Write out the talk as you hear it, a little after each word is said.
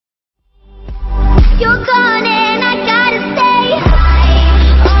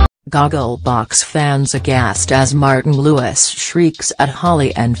Gogglebox fans aghast as Martin Lewis shrieks at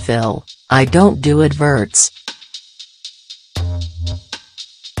Holly and Phil, "I don't do adverts."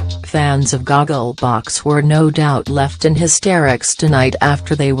 Fans of Gogglebox were no doubt left in hysterics tonight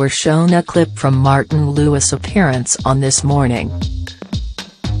after they were shown a clip from Martin Lewis' appearance on This Morning.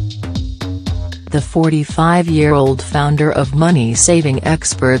 The 45-year-old founder of money-saving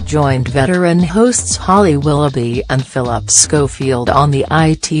expert joined veteran hosts Holly Willoughby and Philip Schofield on the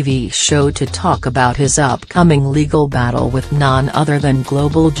ITV show to talk about his upcoming legal battle with none other than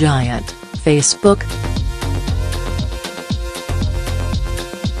global giant, Facebook.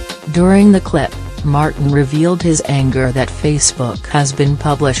 During the clip, Martin revealed his anger that Facebook has been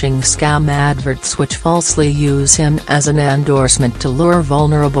publishing scam adverts which falsely use him as an endorsement to lure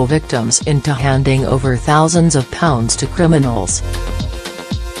vulnerable victims into handing over thousands of pounds to criminals.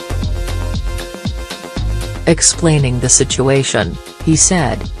 Explaining the situation, he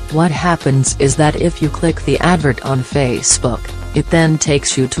said, "What happens is that if you click the advert on Facebook, it then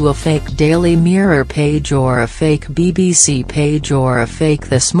takes you to a fake Daily Mirror page or a fake BBC page or a fake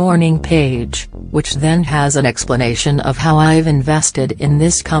This Morning page, which then has an explanation of how I've invested in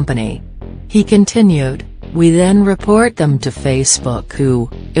this company." He continued, "We then report them to Facebook who,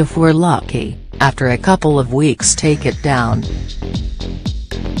 if we're lucky, after a couple of weeks take it down."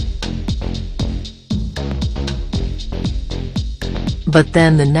 But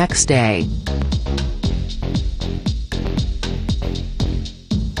then the next day,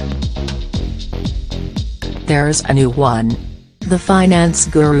 there's a new one. The finance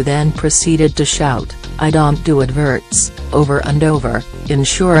guru then proceeded to shout, "I don't do adverts," over and over,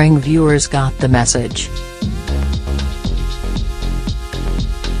 ensuring viewers got the message.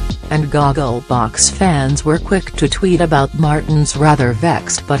 And Gogglebox fans were quick to tweet about Martin's rather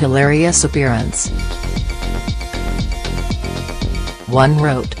vexed but hilarious appearance. One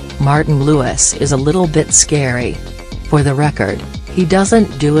wrote, "Martin Lewis is a little bit scary. For the record, he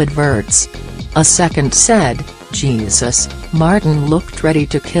doesn't do adverts." A second said, "Jesus, Martin looked ready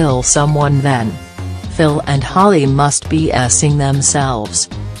to kill someone then. Phil and Holly must be S-ing themselves."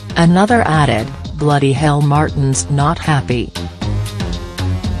 Another added, "Bloody hell, Martin's not happy.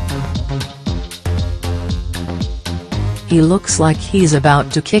 He looks like he's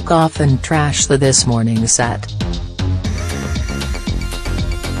about to kick off and trash the This Morning set."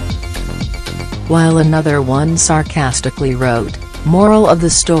 While another one sarcastically wrote, "Moral of the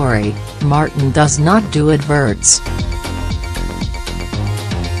story, Martin does not do adverts."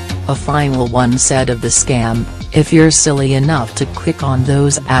 A final one said of the scam, "If you're silly enough to click on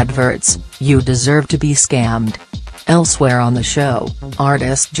those adverts, you deserve to be scammed." Elsewhere on the show,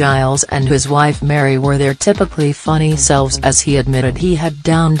 artist Giles and his wife Mary were their typically funny selves as he admitted he had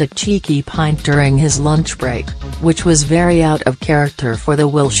downed a cheeky pint during his lunch break, which was very out of character for the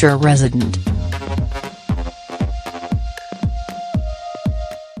Wiltshire resident.